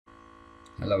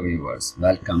Hello viewers,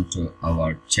 welcome to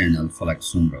our channel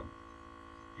Sumro.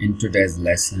 In today's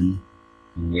lesson,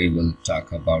 we will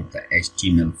talk about the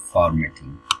HTML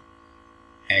formatting,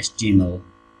 HTML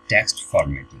text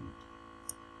formatting.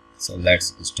 So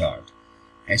let's start.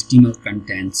 HTML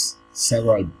contains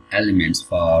several elements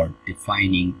for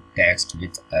defining text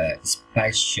with a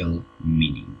special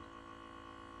meaning.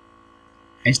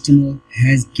 HTML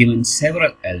has given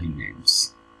several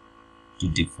elements to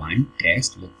define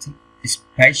text with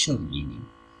special meaning.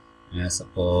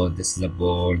 Suppose this is a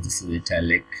bold, this is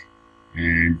italic,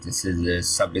 and this is a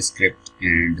subscript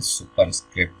and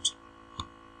superscript.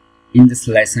 In this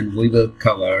lesson we will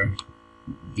cover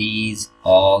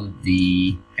all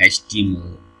the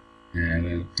HTML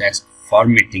text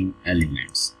formatting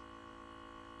elements,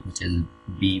 which is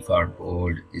B for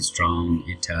bold, strong,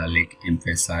 italic,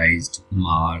 emphasized,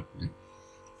 marked,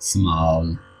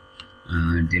 small,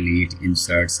 delete,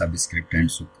 insert, subscript and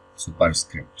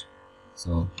superscript.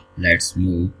 So let's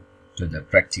move to the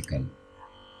practical.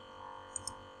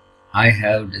 I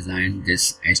have designed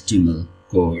this HTML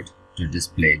code to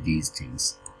display these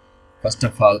things. First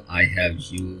of all, I have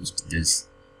used this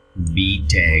B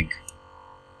tag,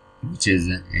 which is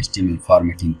an HTML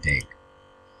formatting tag.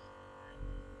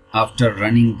 After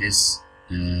running this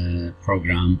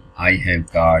program, I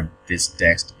have got this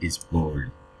text is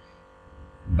bold.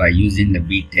 By using the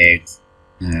B tags,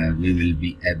 we will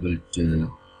be able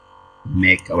to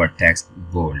make our text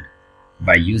bold.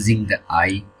 By using the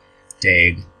I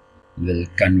tag, we'll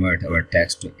convert our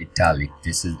text to italic.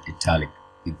 This is italic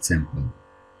example.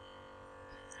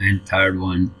 And third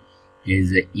one is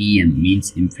the EM,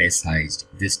 means emphasized.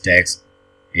 This text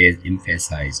is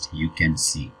emphasized, you can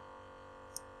see.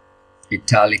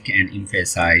 Italic and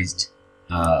emphasized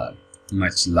are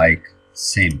much like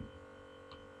same.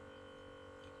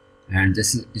 And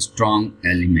this is a strong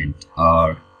element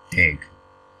or tag,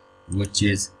 which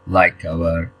is like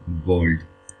our bold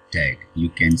tag, you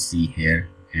can see here,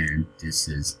 and this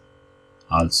is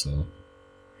also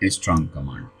a strong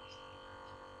command.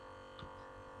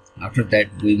 After that,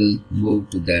 we will move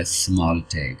to the small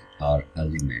tag or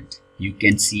element. You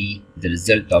can see the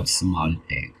result of small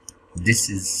tag. This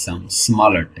is some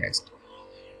smaller text.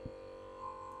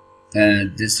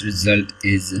 This result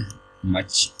is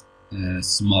much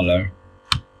smaller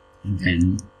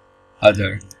than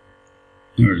other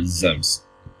results.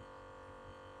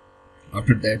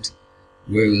 After that,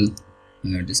 we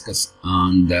will discuss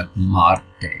on the mark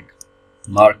tag.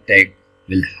 Mark tag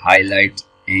will highlight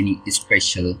any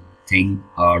special thing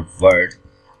or word.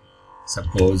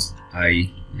 Suppose I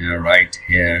write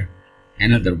here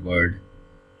another word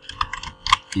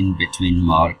in between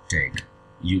mark tag.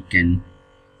 You can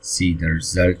see the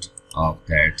result of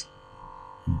that.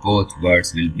 Both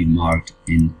words will be marked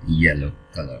in yellow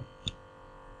color.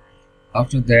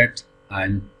 After that,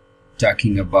 I'm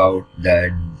talking about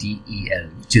the DEL,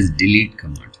 which is delete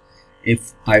command.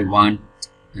 If I want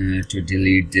to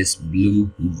delete this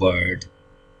blue word,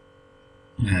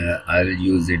 I will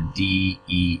use a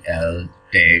DEL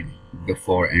tag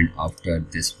before and after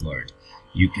this word.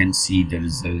 You can see the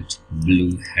result.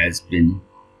 Blue has been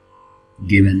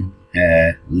given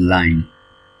a line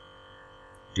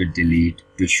to delete,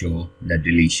 to show the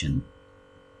deletion.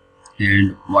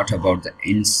 And what about the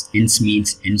ins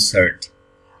means insert.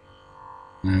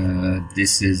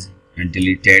 This is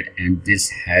deleted and this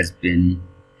has been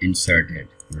inserted.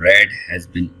 Red has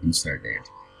been inserted.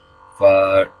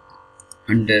 For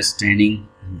understanding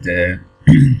the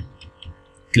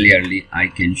clearly, I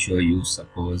can show you.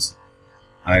 Suppose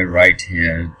I write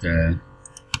here the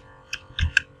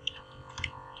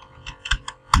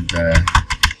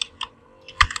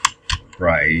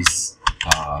price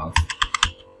of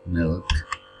milk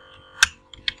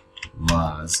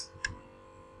was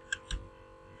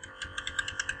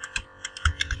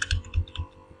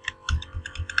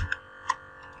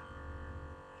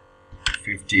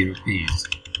 ₹50,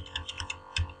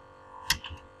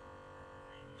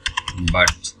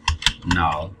 but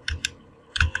now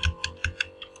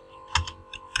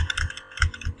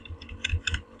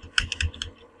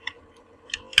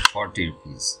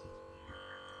 ₹40.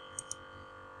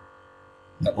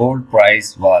 The old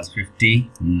price was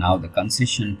 50, now the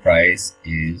concession price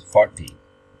is 40.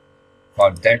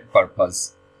 For that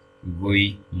purpose,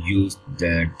 we use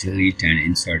the delete and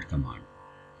insert command.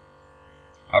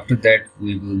 After that,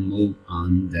 we will move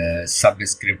on the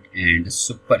subscript and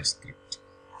superscript.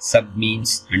 Sub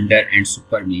means under and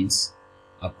super means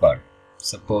upper.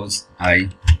 Suppose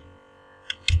I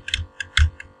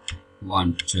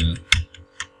want to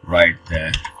write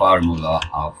the formula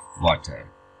of water.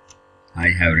 I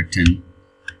have written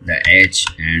the H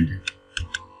and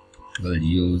will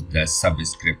use the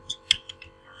subscript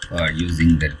for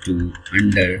using the 2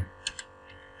 under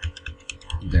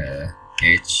the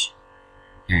H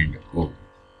and O.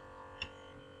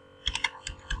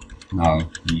 Now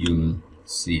you'll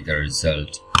see the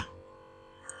result.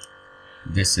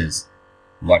 This is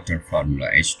water formula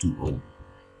H2O.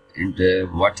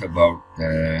 And what about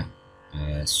the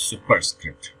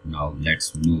superscript? Now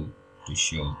let's move to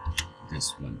show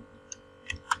this one.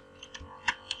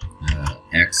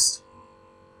 X.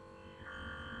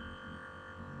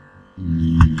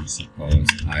 Suppose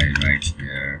I write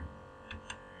here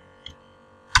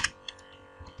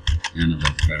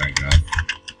another paragraph.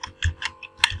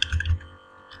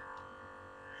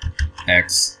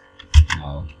 X.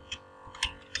 Now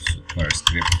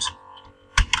superscript.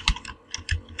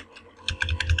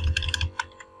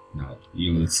 Now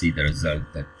you will see the result.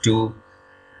 The 2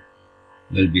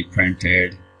 will be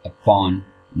printed upon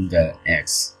the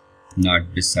X,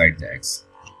 not beside the X.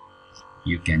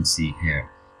 You can see here,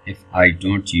 if I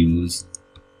don't use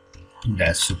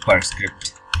the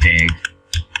superscript tag,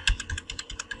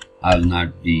 I'll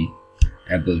not be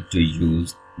able to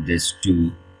use this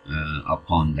 2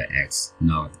 upon the X.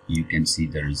 Now you can see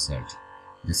the result.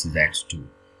 This is X2.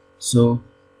 So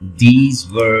these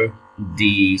were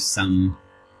some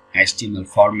HTML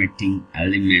formatting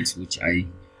elements which I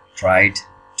tried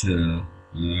to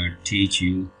teach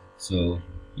you, so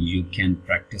you can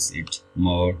practice it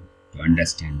more to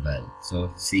understand well.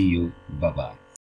 So see you. Bye bye.